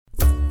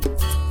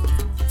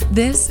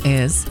This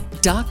is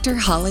Dr.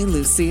 Holly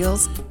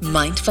Lucille's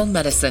Mindful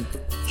Medicine.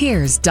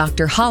 Here's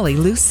Dr. Holly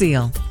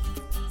Lucille.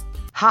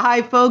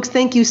 Hi, folks.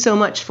 Thank you so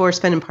much for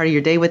spending part of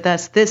your day with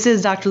us. This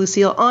is Dr.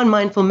 Lucille on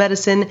Mindful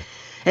Medicine.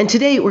 And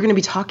today we're going to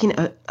be talking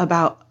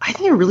about, I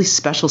think, a really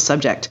special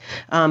subject.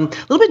 A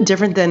little bit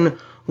different than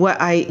what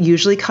I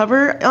usually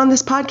cover on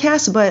this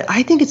podcast, but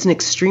I think it's an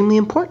extremely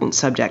important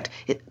subject.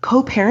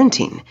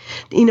 Co-parenting.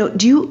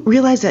 Do you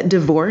realize that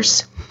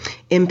divorce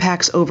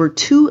impacts over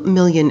 2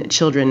 million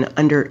children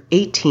under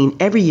 18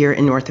 every year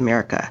in North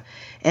America?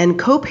 And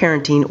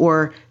co-parenting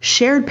or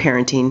shared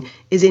parenting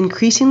is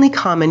increasingly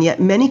common, yet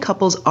many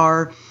couples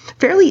are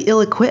fairly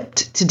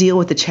ill-equipped to deal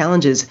with the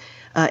challenges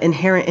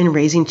inherent in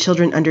raising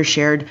children under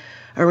shared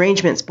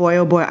arrangements. Boy,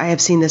 oh boy, I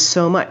have seen this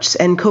so much.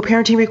 And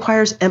co-parenting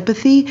requires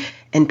empathy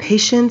and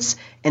patience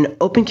and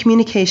open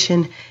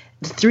communication,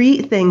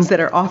 3 things that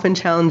are often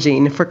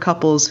challenging for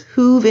couples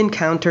who've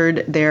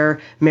encountered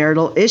their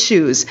marital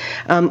issues.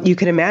 You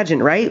can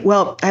imagine, right?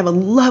 Well, I have a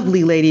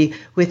lovely lady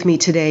with me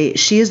today.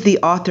 She is the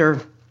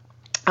author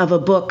of a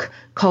book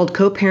called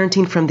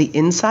Co-Parenting from the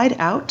Inside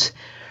Out.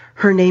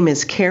 Her name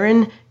is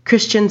Karen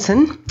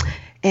Christensen,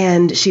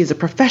 and she is a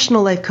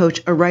professional life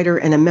coach, a writer,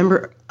 and a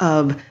member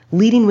of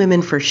Leading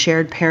Women for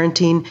Shared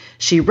Parenting.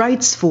 She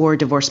writes for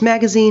Divorce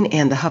Magazine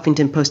and the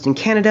Huffington Post in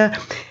Canada,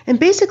 and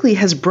basically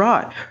has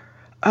brought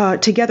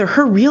together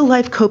her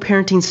real-life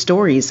co-parenting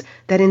stories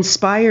that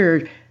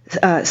inspired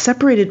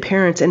separated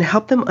parents and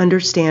helped them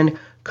understand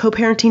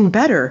co-parenting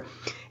better.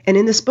 And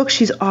in this book,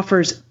 she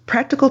offers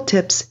practical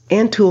tips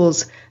and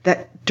tools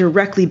that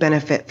directly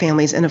benefit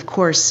families and, of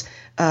course,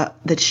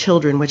 the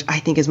children, which I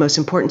think is most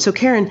important. So,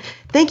 Karen,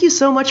 thank you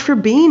so much for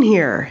being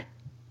here.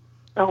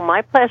 Oh,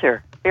 my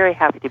pleasure. Very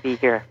happy to be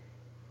here.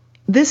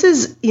 This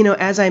is,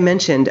 as I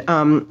mentioned,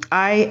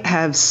 I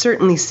have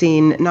certainly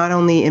seen, not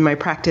only in my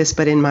practice,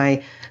 but in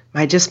my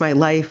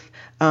life,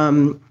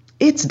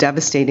 it's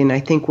devastating, I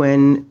think,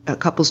 when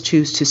couples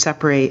choose to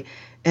separate.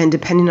 And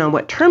depending on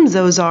what terms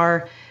those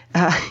are,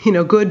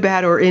 good,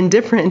 bad, or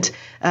indifferent,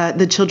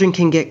 the children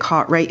can get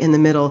caught right in the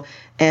middle.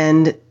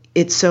 And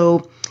it's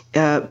so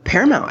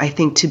paramount, I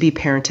think, to be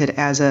parented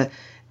as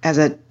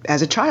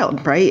a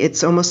child, right?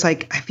 It's almost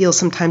like I feel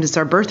sometimes it's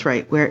our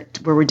birthright where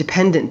we're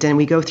dependent and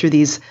we go through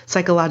these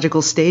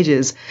psychological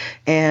stages.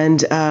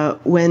 And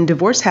when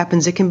divorce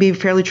happens, it can be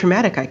fairly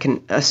traumatic, I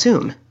can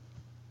assume.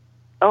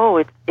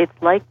 Oh,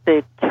 it's like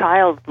the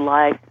child's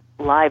lives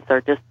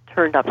are just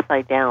turned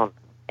upside down.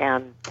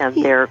 And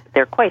they're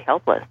quite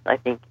helpless, I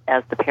think,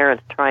 as the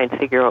parents try and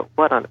figure out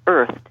what on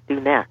earth to do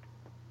next.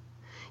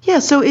 Yeah,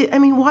 so,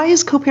 why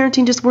is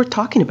co-parenting just worth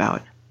talking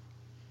about?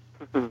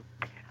 Mm-hmm.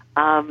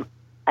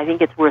 I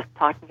think it's worth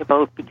talking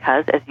about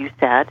because, as you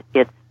said,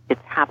 it's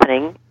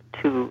happening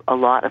to a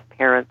lot of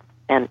parents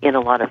and in a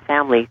lot of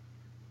families.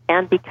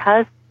 And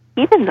because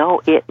even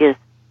though it is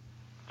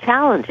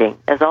challenging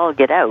as all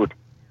get out,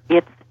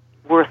 it's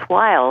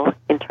worthwhile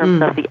in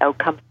terms of the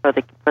outcomes for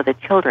the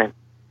children.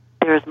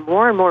 There's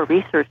more and more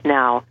research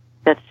now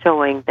that's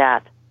showing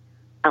that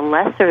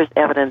unless there's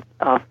evidence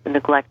of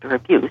neglect or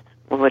abuse,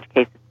 in which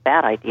case it's a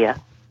bad idea,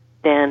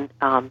 then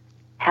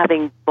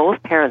having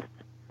both parents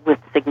with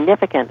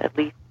significant, at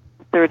least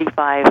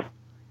 35%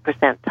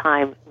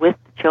 time with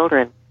the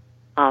children,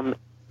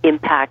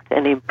 impacts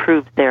and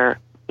improves their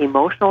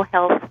emotional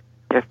health,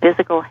 their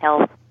physical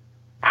health,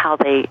 how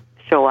they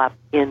show up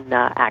in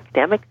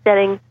academic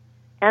settings,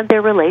 and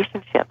their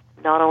relationships,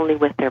 not only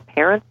with their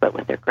parents, but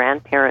with their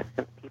grandparents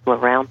and people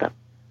around them.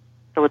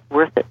 So it's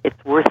worth it.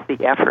 It's worth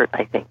the effort,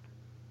 I think.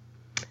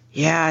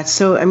 Yeah.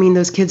 So,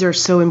 those kids are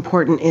so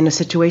important in a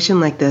situation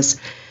like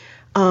this.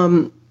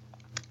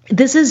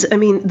 This is,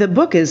 the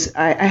book is,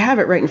 I have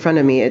it right in front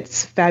of me.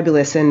 It's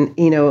fabulous. And,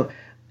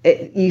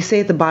 you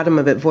say at the bottom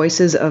of it,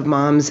 voices of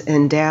moms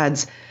and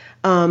dads.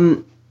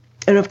 And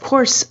of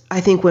course,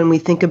 I think when we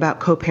think about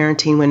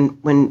co-parenting,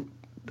 when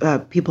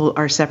people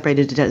are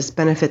separated, it does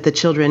benefit the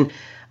children.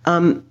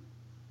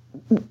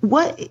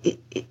 What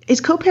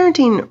is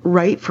co-parenting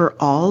right for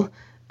all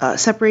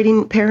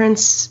separating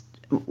parents?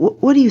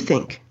 What do you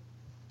think?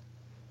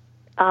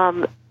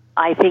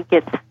 I think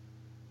it's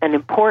an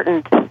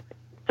important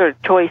sort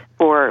of choice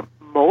for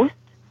most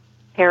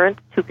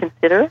parents to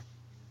consider.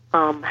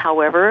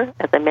 However,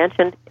 as I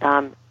mentioned,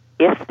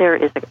 if there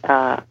is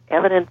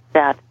evidence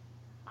that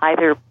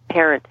either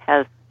parent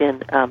has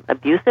been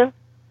abusive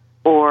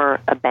or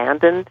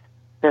abandoned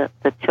the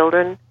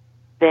children,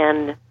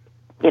 then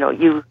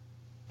you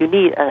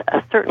need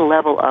a certain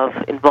level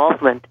of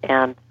involvement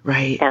and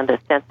a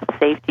sense of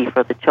safety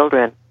for the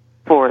children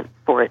for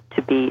it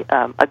to be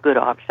a good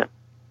option.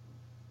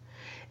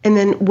 And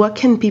then what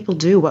can people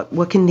do?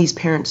 What can these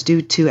parents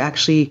do to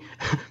actually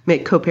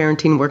make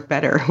co-parenting work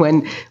better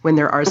when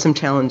there are some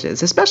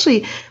challenges,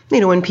 especially,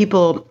 when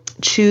people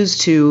choose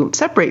to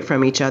separate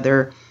from each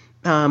other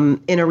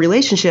in a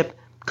relationship?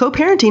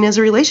 Co-parenting is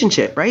a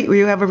relationship, right? Where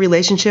you have a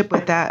relationship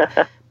with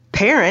that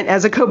parent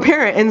as a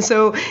co-parent. And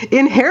so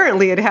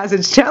inherently it has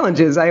its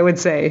challenges, I would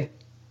say.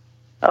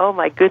 Oh,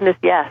 my goodness,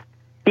 yes.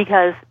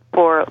 Because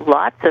for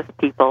lots of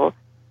people,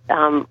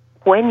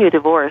 when you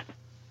divorce,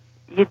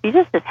 you'd be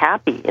just as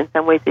happy in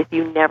some ways if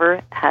you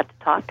never had to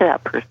talk to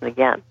that person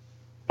again.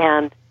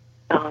 And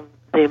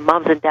the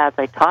moms and dads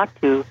I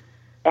talked to,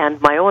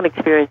 and my own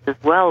experience as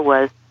well,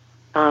 was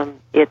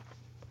it's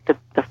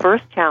the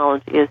first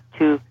challenge is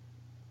to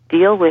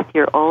deal with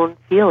your own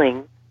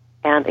feelings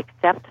and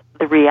accept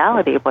the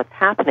reality of what's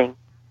happening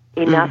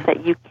enough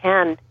that you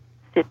can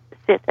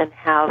sit and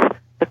have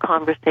the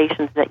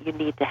conversations that you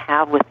need to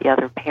have with the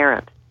other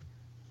parent.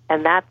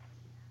 And that's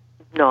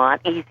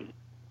not easy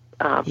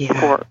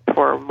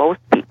for most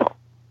people,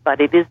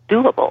 but it is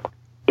doable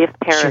if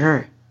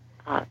parents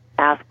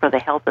ask for the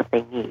help that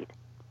they need.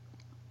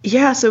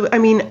 Yeah, so I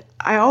mean,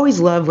 I always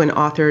love when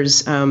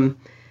authors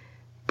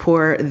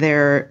pour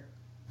their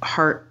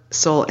heart,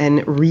 soul,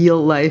 and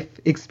real life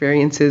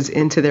experiences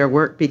into their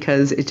work,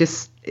 because it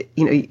just,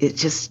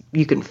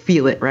 you can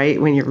feel it,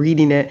 right, when you're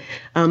reading it.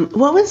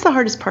 What was the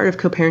hardest part of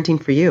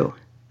co-parenting for you?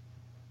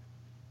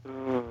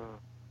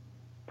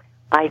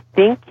 I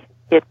think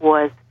it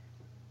was,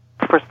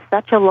 for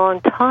such a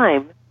long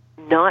time,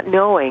 not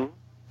knowing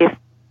if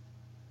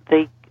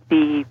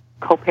the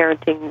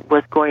co-parenting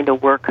was going to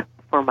work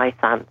for my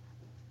sons.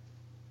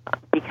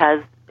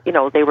 Because,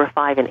 they were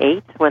 5 and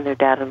 8 when their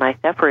dad and I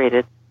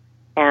separated.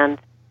 And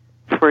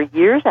for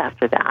years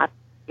after that,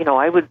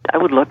 I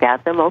would look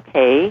at them,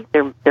 okay,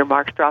 their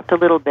marks dropped a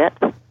little bit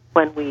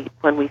when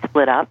we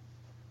split up,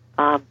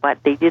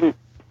 but they didn't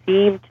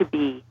seem to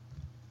be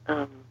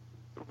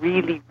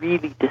really,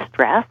 really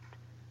distressed.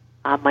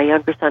 My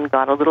younger son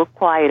got a little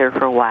quieter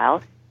for a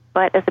while,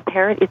 but as a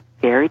parent, it's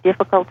very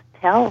difficult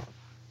to tell.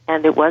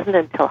 And it wasn't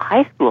until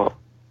high school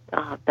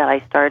that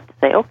I started to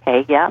say,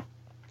 okay, yeah,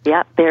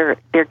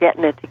 they're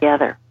getting it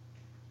together.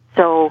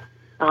 So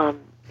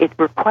it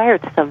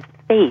required some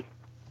faith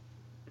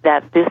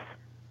that this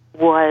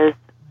was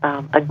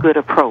a good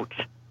approach,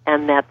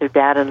 and that their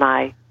dad and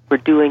I were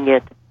doing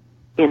it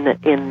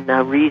in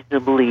a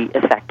reasonably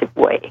effective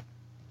way.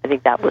 I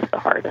think that was the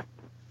hardest.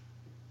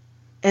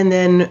 And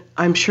then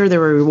I'm sure there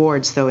were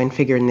rewards, though, in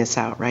figuring this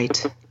out,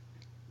 right?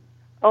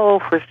 Oh,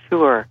 for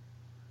sure.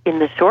 In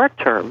the short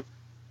term,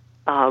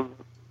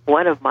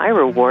 one of my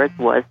rewards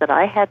was that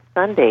I had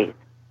Sundays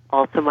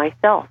all to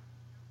myself.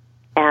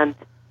 And,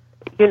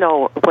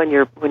 when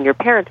you're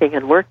parenting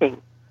and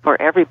working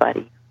for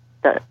everybody,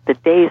 the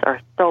days are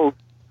so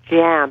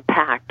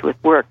jam-packed with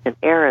work and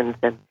errands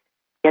and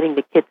getting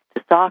the kids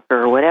to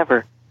soccer or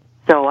whatever.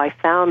 So I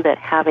found that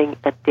having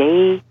a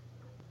day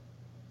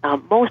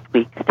most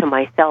weeks to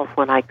myself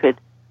when I could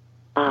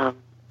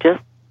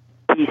just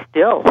be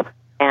still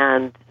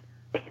and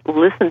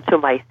listen to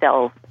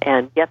myself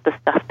and get the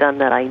stuff done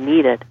that I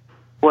needed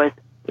was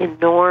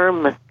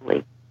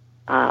enormously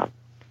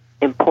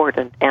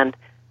important. And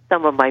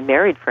some of my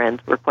married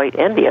friends were quite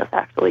envious,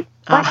 actually.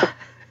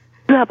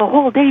 You have a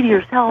whole day to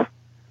yourself.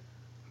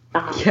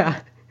 Yeah.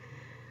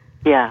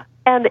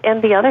 And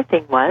the other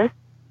thing was,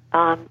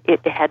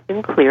 it had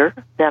been clear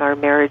that our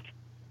marriage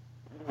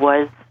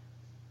was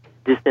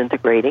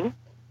disintegrating,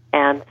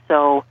 and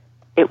so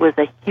it was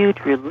a huge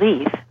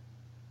relief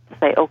to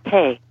say,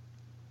 okay,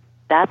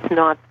 that's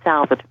not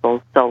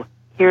salvageable, so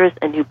here's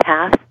a new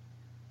path,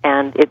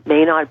 and it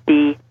may not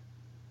be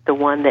the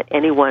one that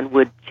anyone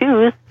would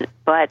choose,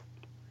 but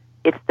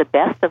it's the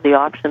best of the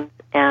options,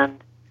 and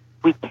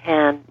we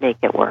can make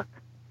it work.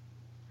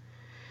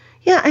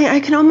 Yeah,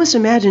 I can almost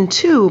imagine,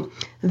 too,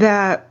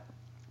 that,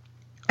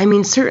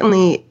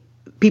 certainly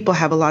people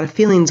have a lot of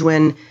feelings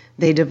when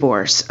they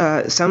divorce.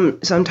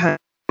 Sometimes,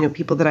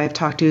 people that I've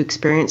talked to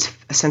experience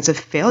a sense of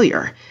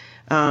failure,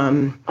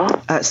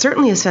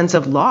 certainly a sense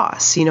of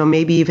loss.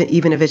 Maybe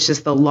even if it's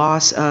just the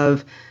loss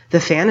of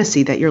the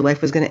fantasy that your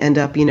life was going to end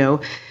up,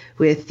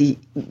 with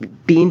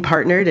being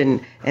partnered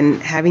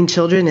and having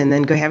children and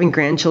then having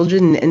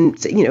grandchildren, and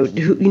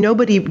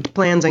nobody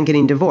plans on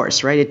getting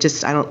divorced, right?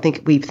 I don't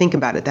think we think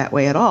about it that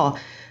way at all.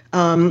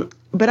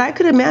 But I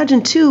could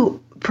imagine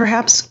too,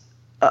 perhaps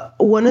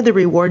one of the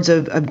rewards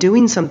of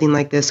doing something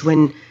like this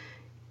when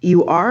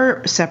you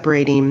are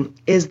separating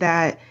is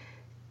that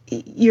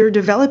you're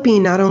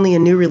developing not only a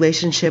new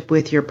relationship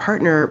with your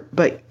partner,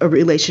 but a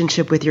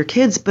relationship with your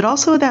kids, but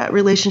also that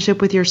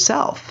relationship with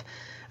yourself.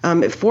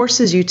 It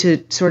forces you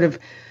to sort of,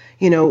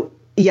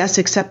 yes,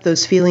 accept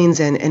those feelings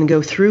and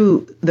go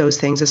through those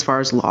things as far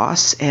as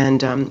loss and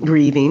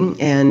grieving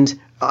and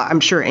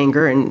I'm sure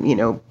anger and,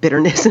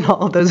 bitterness and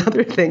all of those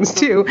other things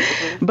too.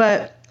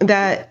 But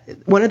that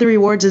one of the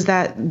rewards is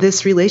that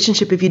this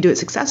relationship, if you do it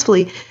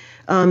successfully,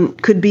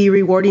 could be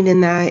rewarding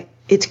in that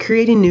it's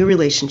creating new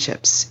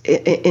relationships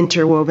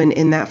interwoven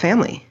in that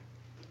family.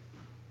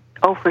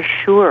 Oh, for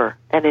sure.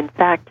 And in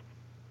fact,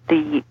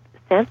 the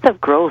sense of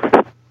growth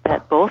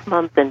that both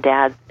moms and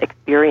dads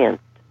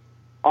experienced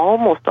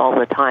almost all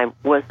the time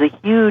was the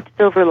huge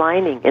silver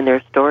lining in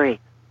their story.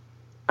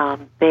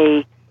 One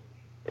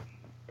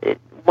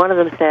of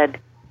them said,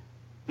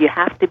 you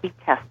have to be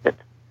tested.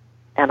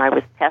 And I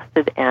was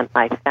tested, and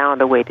I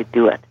found a way to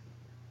do it.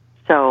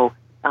 So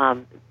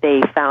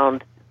they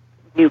found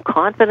new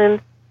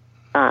confidence,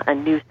 a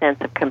new sense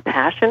of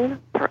compassion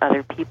for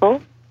other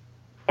people,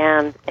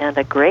 and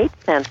a great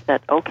sense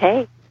that,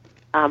 okay,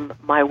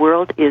 my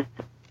world is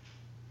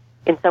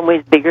in some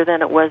ways bigger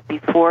than it was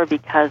before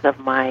because of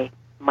my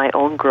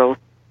own growth,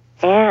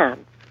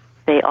 and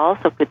they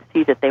also could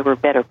see that they were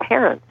better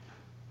parents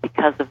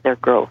because of their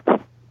growth.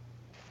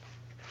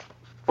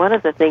 One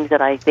of the things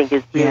that I think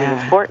is really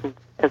important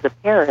as a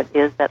parent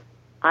is that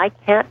I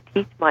can't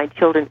teach my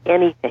children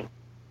anything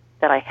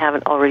that I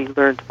haven't already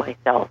learned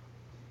myself.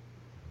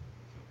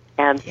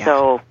 And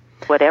so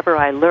whatever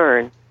I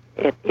learn,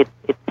 it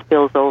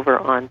spills over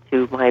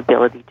onto my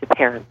ability to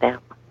parent them.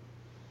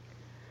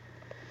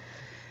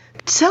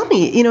 Tell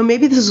me,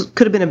 maybe this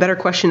could have been a better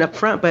question up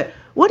front, but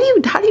how do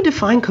you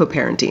define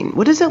co-parenting?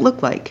 What does it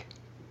look like?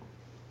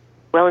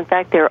 Well, in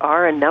fact, there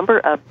are a number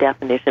of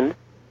definitions.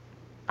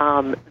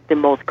 The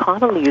most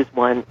commonly used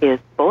one is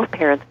both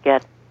parents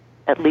get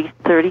at least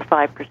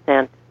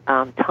 35%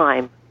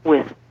 time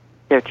with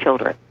their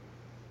children,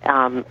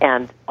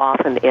 and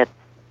often it's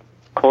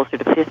closer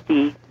to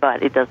 50,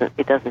 but it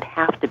doesn't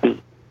have to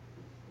be.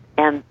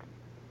 And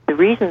the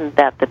reason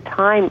that the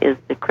time is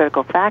the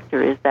critical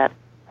factor is that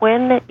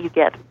when you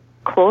get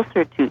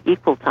closer to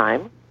equal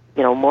time,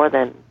 more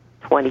than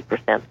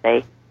 20%,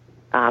 say,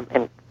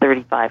 and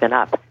 35 and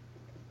up,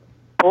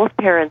 both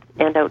parents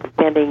end up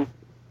spending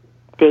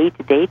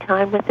day-to-day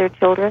time with their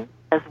children,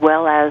 as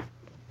well as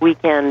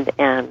weekend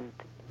and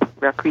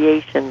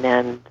recreation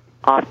and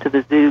off to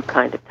the zoo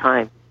kind of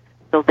time.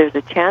 So there's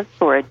a chance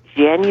for a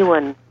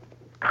genuine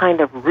kind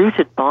of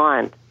rooted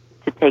bond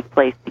to take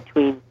place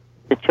between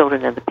the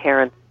children and the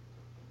parents.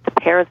 The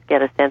parents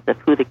get a sense of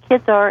who the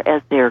kids are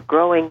as they're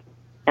growing,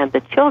 and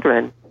the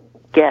children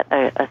get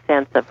a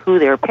sense of who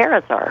their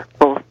parents are,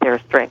 both their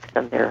strengths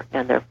and their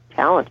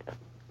challenges.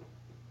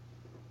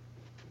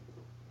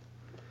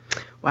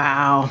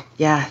 Wow.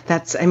 Yeah,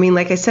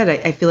 like I said,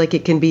 I feel like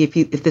it can be,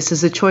 if this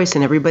is a choice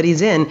and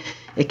everybody's in,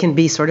 it can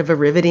be sort of a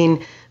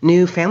riveting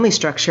new family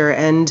structure.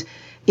 And,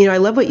 I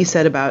love what you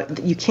said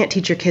about you can't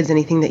teach your kids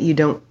anything that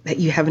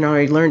you haven't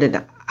already learned.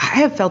 And I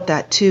have felt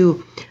that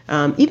too,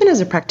 even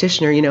as a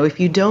practitioner, if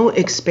you don't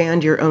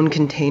expand your own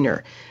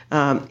container,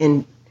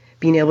 and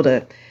being able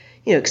to,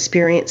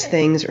 experience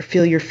things or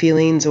feel your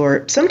feelings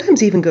or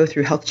sometimes even go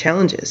through health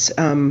challenges,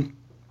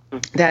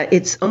 that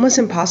it's almost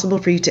impossible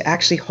for you to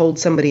actually hold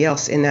somebody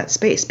else in that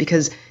space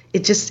because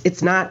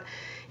it's not,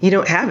 you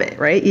don't have it,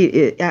 right?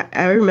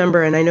 I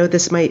remember, and I know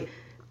this might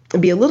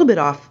be a little bit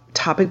off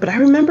topic, but I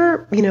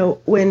remember,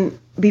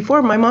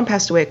 before my mom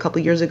passed away a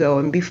couple years ago,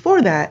 and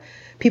before that,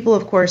 people,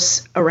 of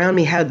course, around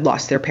me had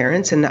lost their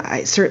parents, and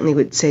I certainly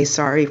would say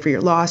sorry for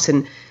your loss,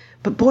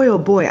 but boy, oh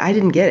boy, I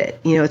didn't get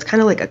it. It's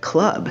kind of like a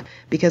club,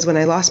 because when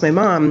I lost my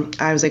mom,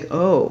 I was like,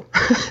 oh,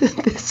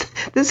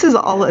 this is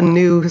all a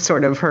new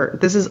sort of hurt.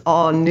 This is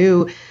all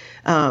new.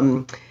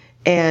 And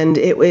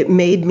it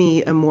made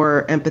me a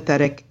more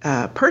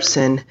empathetic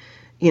person,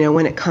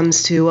 when it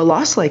comes to a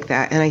loss like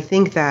that. And I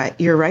think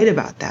that you're right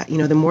about that.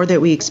 The more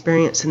that we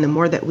experience and the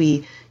more that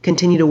we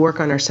continue to work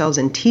on ourselves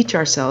and teach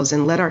ourselves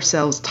and let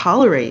ourselves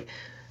tolerate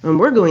when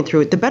we're going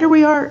through it, the better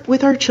we are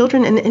with our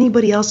children and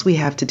anybody else we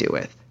have to do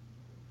with.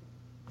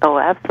 Oh,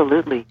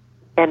 absolutely.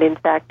 And in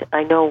fact,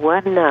 I know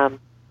when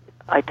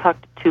I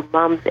talked to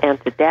moms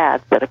and to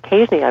dads, but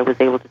occasionally I was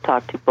able to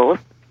talk to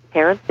both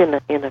parents in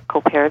a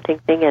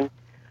co-parenting thing. And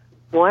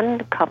one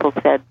couple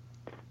said,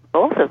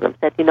 both of them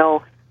said,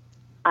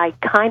 I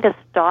kind of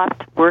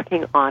stopped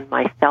working on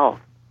myself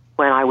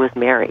when I was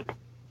married.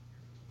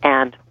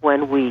 And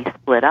when we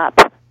split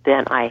up,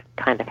 then I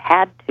kind of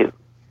had to.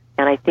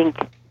 And I think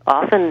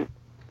often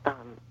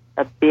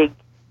a big,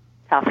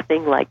 tough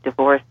thing like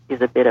divorce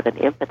is a bit of an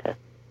impetus.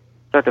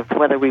 Sort of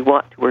whether we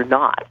want to or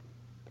not,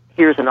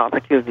 here's an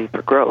opportunity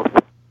for growth.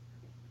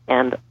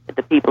 And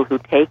the people who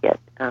take it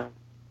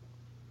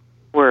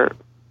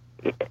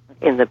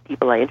the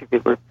people I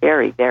interviewed were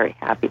very, very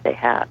happy they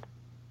had.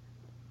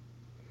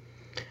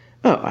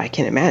 Oh, I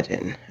can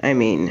imagine.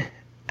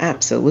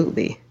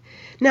 Absolutely.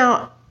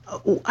 Now,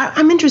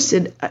 I'm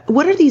interested,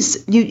 what are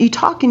these, you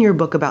talk in your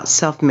book about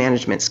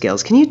self-management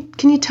skills. Can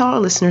you tell our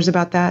listeners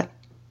about that?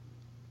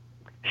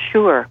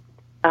 Sure.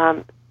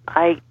 When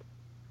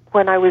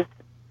I was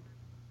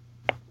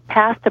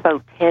past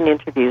about 10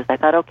 interviews, I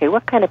thought, okay,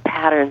 what kind of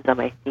patterns am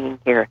I seeing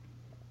here?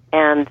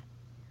 And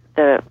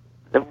the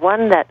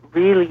one that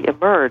really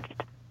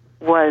emerged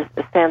was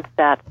the sense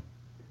that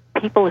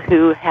people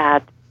who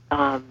had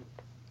a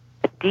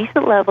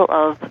decent level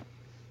of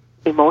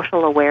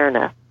emotional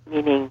awareness,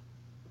 meaning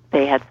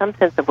they had some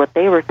sense of what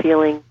they were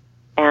feeling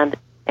and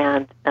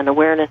an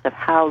awareness of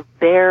how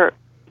their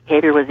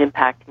behavior was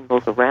impacting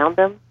those around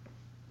them,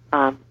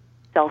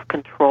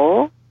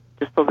 self-control,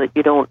 just so that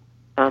you don't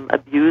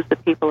abuse the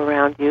people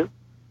around you,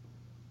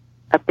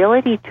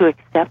 ability to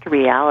accept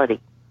reality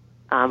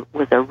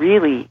was a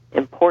really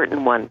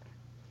important one,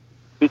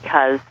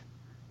 because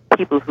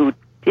people who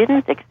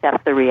didn't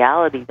accept the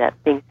reality that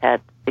things had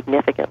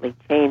significantly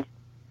changed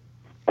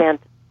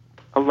spent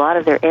a lot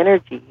of their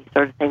energy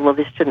sort of saying, well,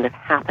 this shouldn't have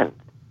happened,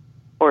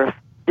 or if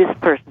this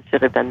person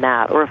should have done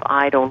that, or if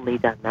I'd only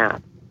done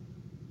that.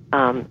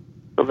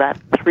 So that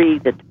 3,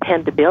 the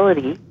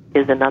dependability,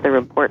 is another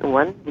important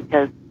one,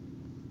 because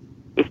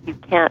if you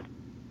can't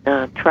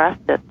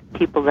trust that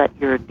people that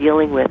you're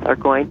dealing with are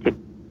going to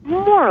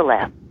more or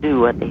less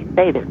do what they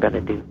say they're going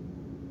to do,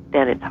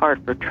 then it's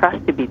hard for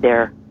trust to be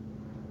there.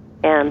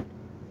 And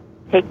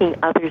taking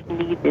others'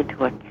 needs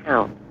into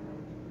account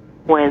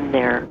when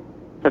they're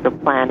sort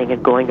of planning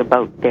and going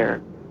about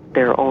their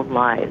own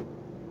lives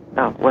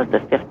was the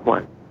fifth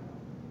one.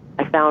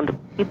 I found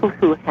people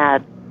who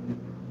had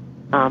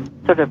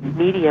sort of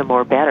medium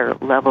or better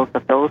levels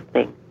of those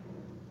things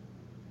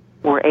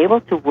were able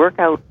to work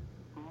out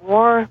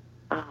more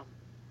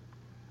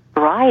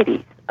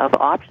varieties of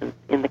options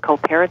in the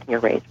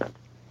co-parenting arrangement.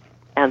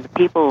 And the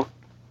people,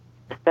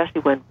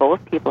 especially when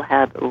both people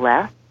had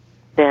less,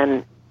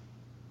 then,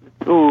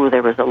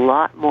 there was a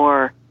lot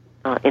more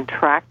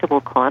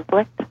intractable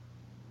conflict,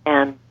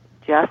 and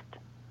just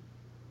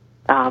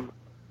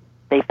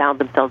they found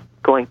themselves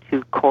going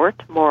to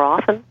court more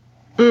often,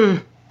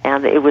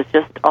 and it was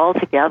just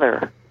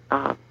altogether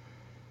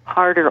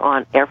harder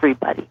on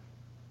everybody.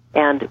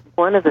 And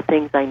one of the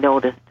things I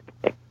noticed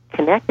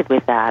connected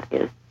with that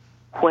is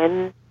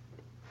when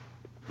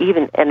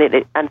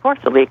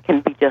unfortunately, it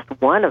can be just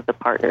one of the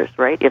partners,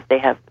 right? If they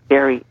have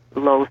very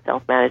low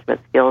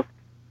self-management skills,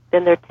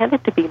 then there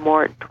tended to be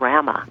more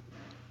drama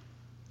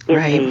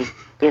in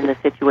the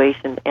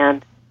situation.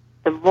 And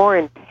the more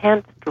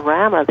intense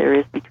drama there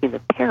is between the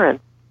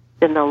parents,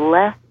 then the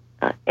less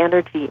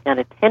energy and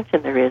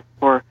attention there is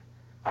for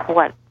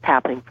what's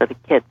happening for the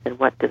kids and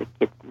what do the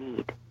kids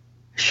need.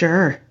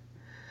 Sure.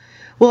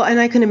 Well, and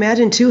I can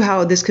imagine, too,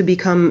 how this could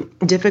become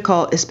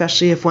difficult,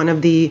 especially if one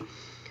of the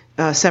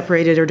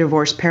separated or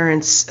divorced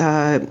parents gets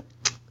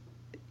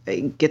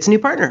a new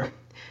partner.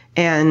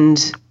 And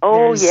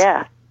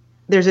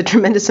there's a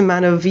tremendous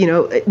amount of,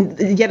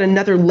 yet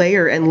another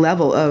layer and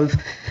level of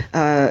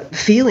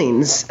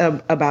feelings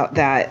about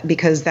that,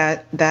 because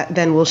that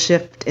then will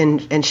shift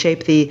and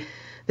shape the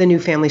new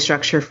family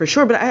structure for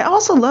sure. But I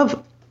also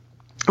love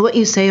what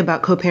you say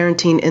about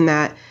co-parenting in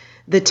that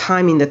the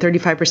timing, the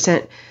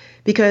 35%,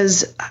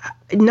 because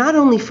not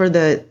only for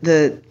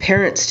the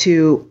parents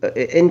to,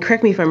 and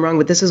correct me if I'm wrong,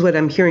 but this is what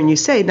I'm hearing you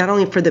say, not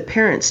only for the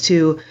parents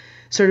to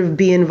sort of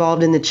be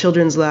involved in the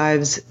children's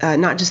lives,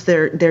 not just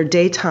their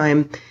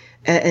daytime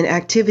and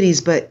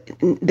activities, but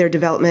their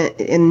development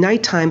in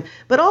nighttime,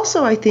 but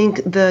also I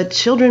think the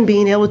children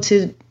being able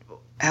to,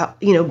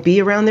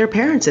 be around their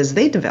parents as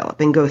they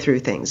develop and go through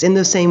things in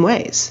those same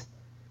ways.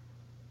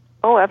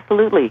 Oh,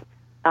 absolutely.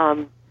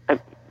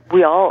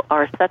 We all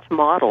are such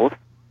models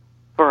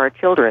for our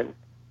children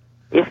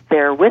if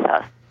they're with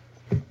us.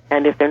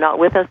 And if they're not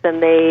with us, then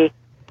they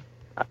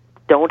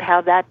don't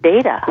have that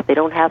data. They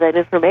don't have that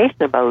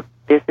information about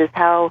this is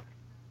how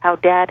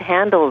dad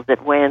handles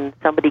it when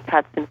somebody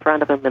cuts in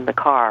front of him in the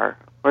car,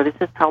 or this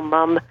is how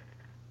mom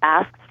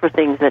asks for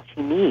things that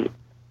she needs.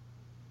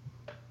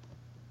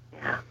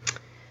 Yeah.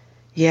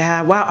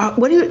 Yeah. Wow.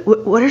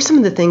 What are some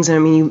of the things? I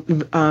mean,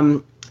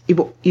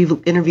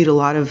 you've interviewed a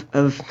lot of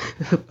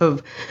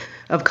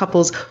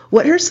couples.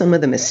 What are some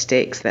of the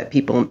mistakes that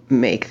people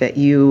make that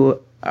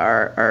you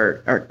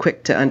are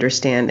quick to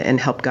understand and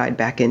help guide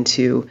back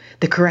into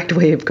the correct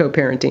way of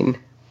co-parenting?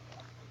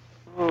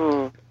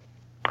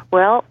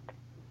 Well,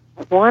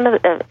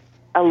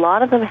 a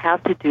lot of them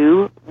have to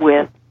do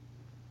with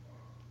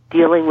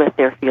dealing with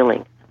their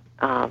feelings.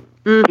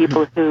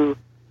 People who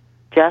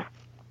just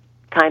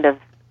kind of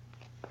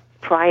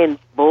try and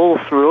bowl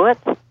through it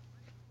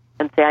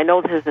and say, I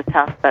know this is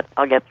tough, but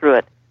I'll get through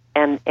it.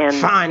 And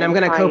fine, I'm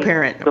going to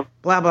co-parent.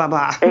 Blah, blah,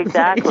 blah.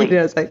 Exactly.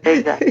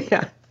 Exactly.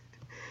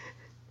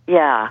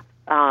 Yeah.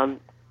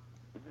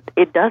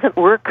 It doesn't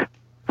work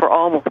for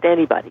almost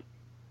anybody.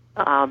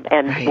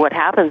 What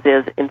happens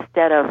is,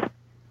 instead of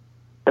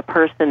the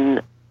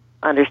person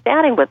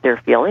understanding what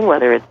they're feeling,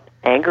 whether it's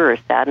anger or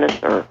sadness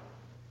or,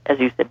 as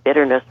you said,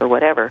 bitterness or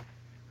whatever,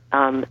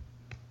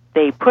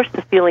 they push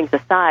the feelings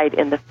aside,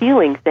 and the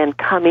feelings then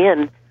come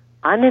in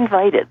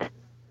uninvited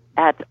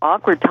at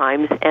awkward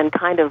times and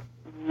kind of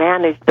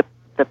manage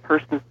the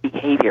person's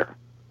behavior.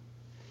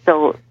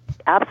 So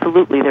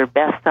absolutely their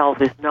best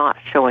self is not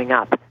showing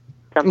up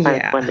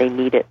sometimes when they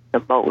need it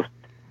the most.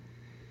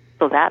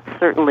 So that's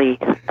certainly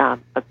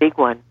a big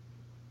one.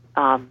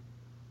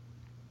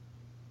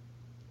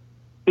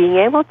 Being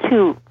able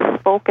to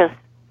focus,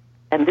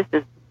 and this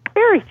is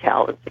very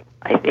challenging,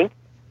 I think,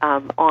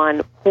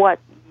 on what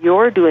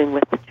you're doing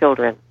with the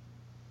children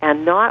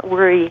and not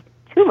worry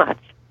too much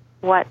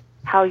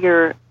how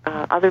your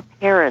other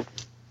parent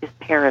is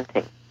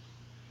parenting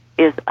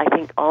is, I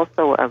think,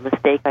 also a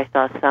mistake I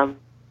saw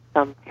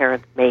some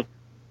parents make.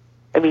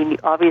 I mean,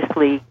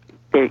 obviously,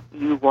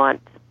 you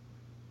want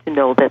to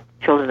know that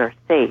children are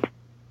safe,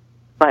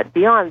 but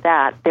beyond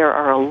that, there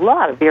are a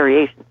lot of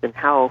variations in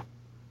how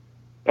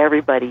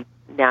everybody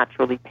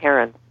naturally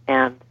parents,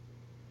 and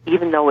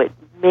even though it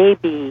may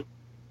be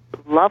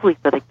lovely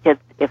for the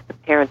kids if the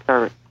parents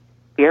are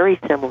very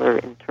similar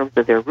in terms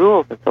of their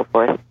rules and so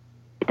forth,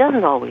 it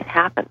doesn't always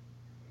happen.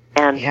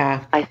 And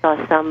I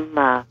saw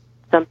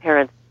some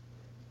parents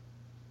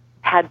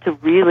had to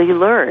really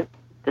learn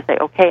to say,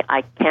 okay,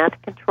 I can't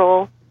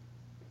control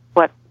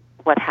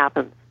what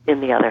happens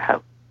in the other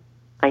house.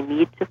 I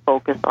need to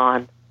focus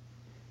on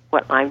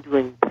what I'm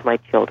doing with my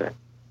children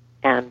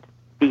and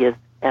be as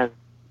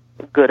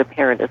good a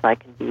parent as I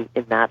can be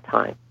in that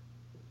time.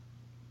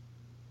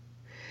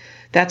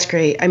 That's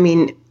great. I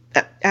mean,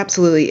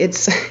 absolutely.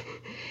 It's,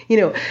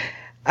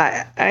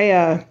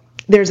 I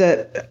there's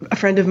a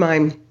friend of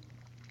mine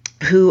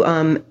who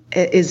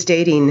is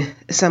dating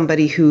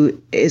somebody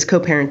who is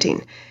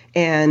co-parenting,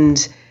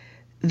 and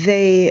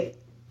the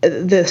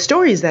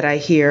stories that I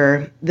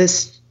hear,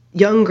 this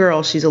young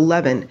girl, she's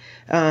 11,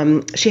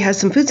 she has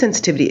some food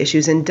sensitivity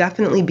issues and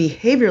definitely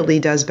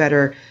behaviorally does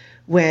better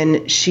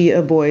when she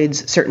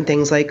avoids certain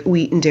things like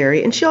wheat and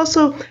dairy. And she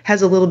also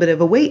has a little bit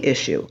of a weight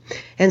issue.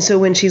 And so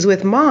when she's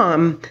with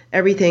mom,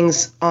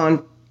 everything's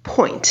on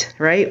point,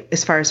 right?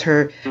 As far as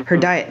her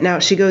diet. Now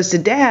she goes to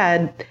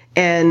dad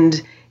and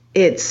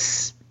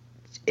it's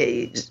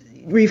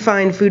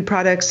refined food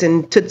products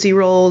and Tootsie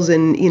Rolls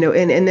and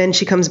then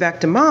she comes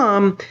back to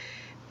mom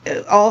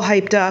all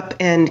hyped up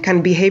and kind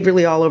of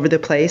behaviorally all over the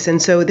place.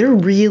 And so they're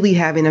really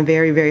having a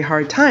very, very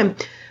hard time,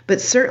 but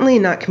certainly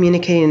not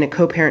communicating in a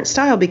co-parent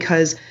style,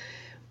 because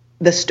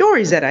the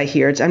stories that I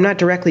hear, I'm not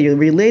directly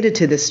related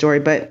to this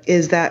story, but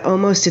is that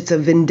almost it's a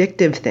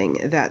vindictive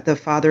thing that the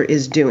father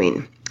is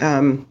doing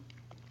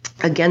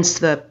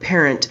against the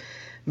parent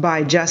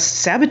by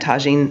just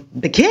sabotaging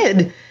the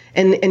kid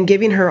and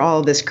giving her all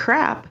of this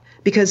crap,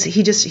 because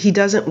he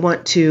doesn't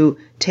want to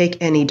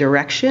take any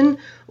direction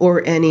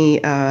or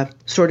any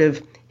sort of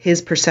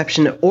his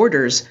perception of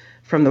orders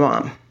from the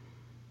mom.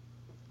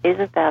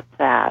 Isn't that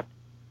sad?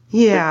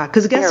 Yeah,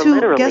 because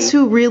guess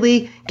who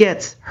really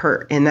gets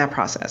hurt in that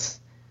process?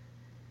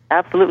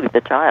 Absolutely,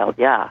 the child.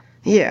 Yeah.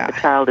 Yeah. The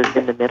child is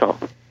in the middle.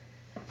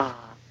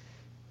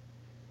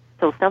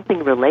 So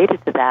something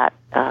related to that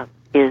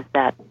is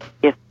that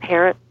if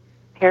parents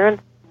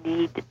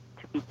need to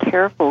be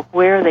careful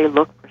where they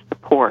look for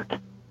support,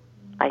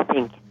 I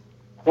think,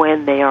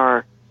 when they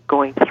are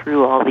going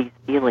through all these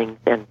feelings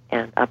and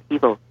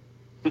upheaval,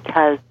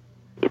 because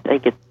I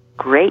think it's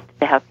great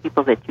to have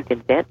people that you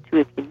can vent to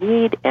if you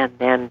need, and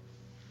then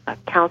a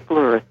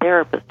counselor or a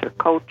therapist or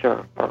coach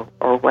or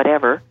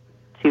whatever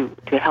to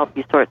help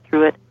you sort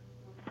through it.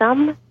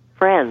 Some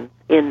friends,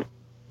 in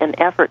an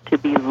effort to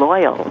be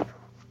loyal,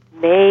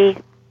 may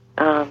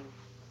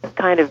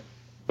kind of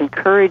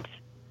encourage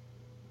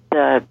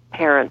the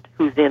parent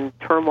who's in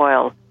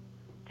turmoil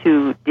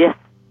to diss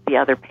the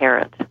other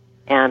parent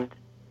and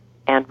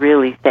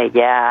really say,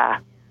 yeah,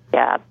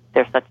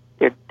 they're such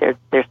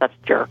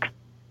jerks,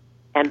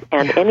 and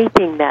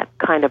anything that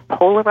kind of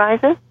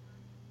polarizes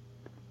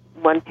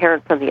one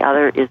parent from the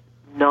other is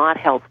not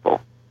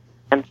helpful.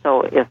 And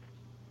so if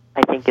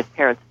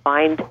parents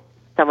find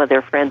some of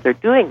their friends are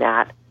doing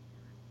that,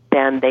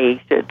 then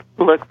they should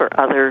look for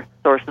other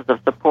sources of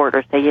support,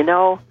 or say,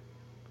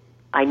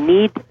 I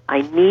need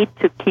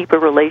to keep a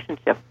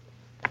relationship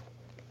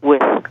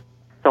with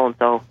so and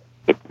so.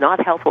 It's not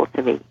helpful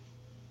to me.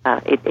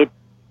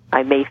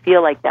 I may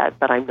feel like that,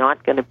 but I'm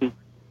not going to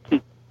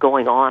keep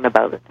going on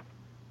about it.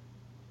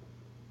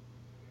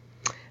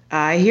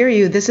 I hear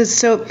you. This is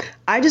so.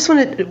 I just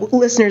wanted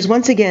listeners,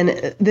 once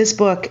again, this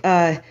book,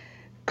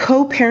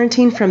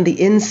 Co-Parenting from the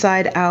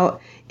Inside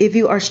Out. If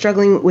you are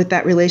struggling with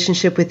that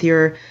relationship with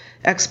your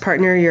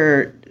ex-partner,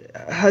 your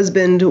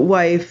husband,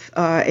 wife,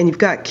 and you've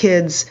got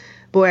kids,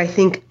 boy, I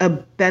think a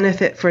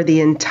benefit for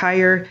the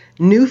entire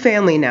new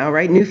family now,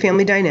 right? New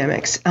family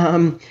dynamics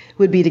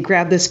would be to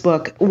grab this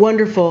book.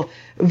 Wonderful,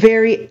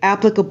 very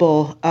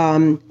applicable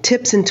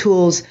tips and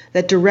tools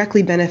that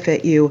directly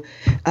benefit you.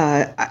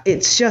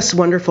 It's just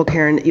wonderful,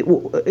 Karen.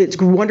 It's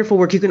wonderful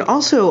work. You can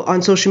also,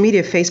 on social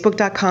media,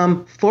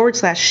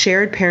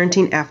 facebook.com/shared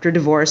parenting after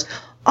divorce.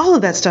 All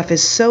of that stuff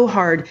is so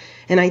hard,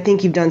 and I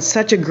think you've done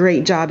such a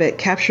great job at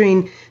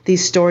capturing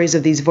these stories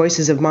of these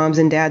voices of moms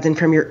and dads, and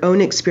from your own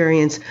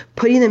experience,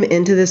 putting them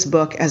into this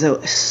book as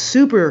a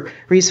super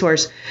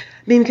resource. I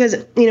mean, because,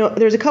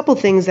 there's a couple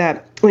things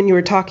that when you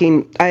were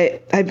talking,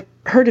 I've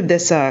heard of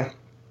this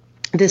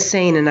this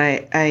saying, and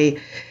I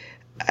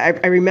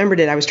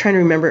remembered it. I was trying to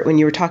remember it when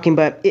you were talking,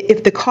 but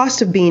if the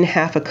cost of being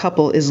half a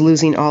couple is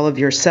losing all of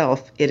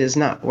yourself, it is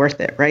not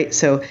worth it, right?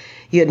 So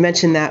you had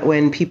mentioned that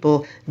when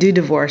people do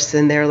divorce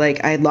and they're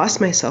like, I lost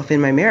myself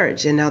in my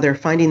marriage, and now they're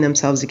finding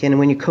themselves again. And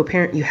when you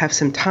co-parent, you have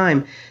some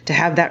time to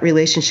have that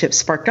relationship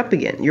sparked up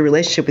again, your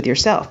relationship with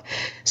yourself.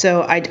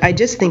 So I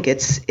just think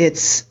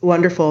it's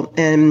wonderful.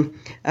 And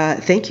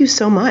thank you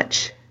so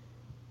much.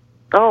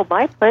 Oh,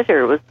 my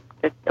pleasure. It was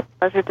a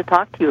pleasure to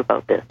talk to you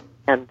about this.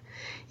 And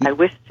I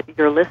wish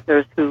your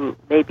listeners who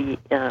may be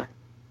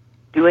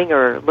doing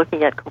or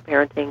looking at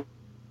co-parenting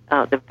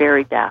the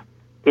very best.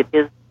 It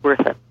is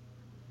worth it.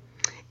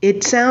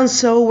 It sounds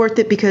so worth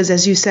it because,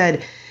 as you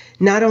said,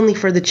 not only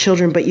for the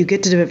children, but you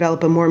get to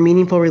develop a more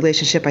meaningful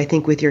relationship, I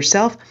think, with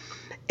yourself.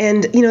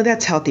 And,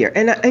 that's healthier.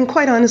 And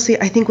quite honestly,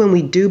 I think when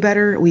we do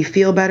better, we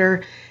feel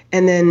better.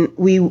 And then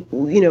we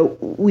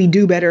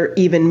do better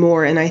even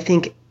more. And I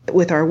think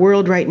with our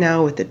world right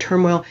now, with the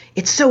turmoil,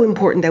 it's so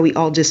important that we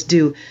all just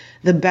do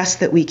the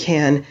best that we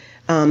can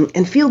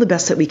and feel the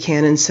best that we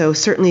can. And so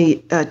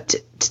certainly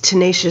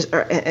tenacious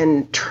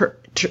and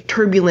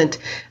turbulent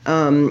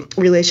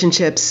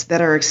relationships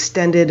that are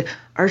extended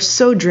are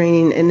so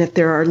draining. And if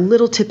there are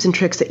little tips and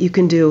tricks that you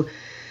can do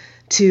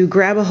to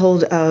grab a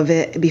hold of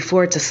it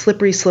before it's a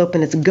slippery slope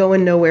and it's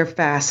going nowhere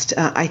fast,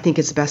 I think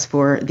it's best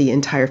for the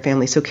entire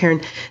family. So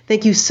Karen,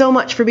 thank you so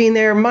much for being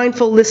there.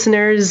 Mindful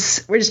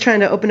listeners, we're just trying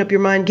to open up your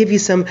mind, give you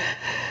some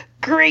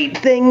great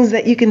things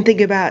that you can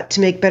think about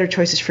to make better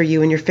choices for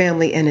you and your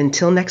family. And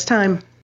until next time.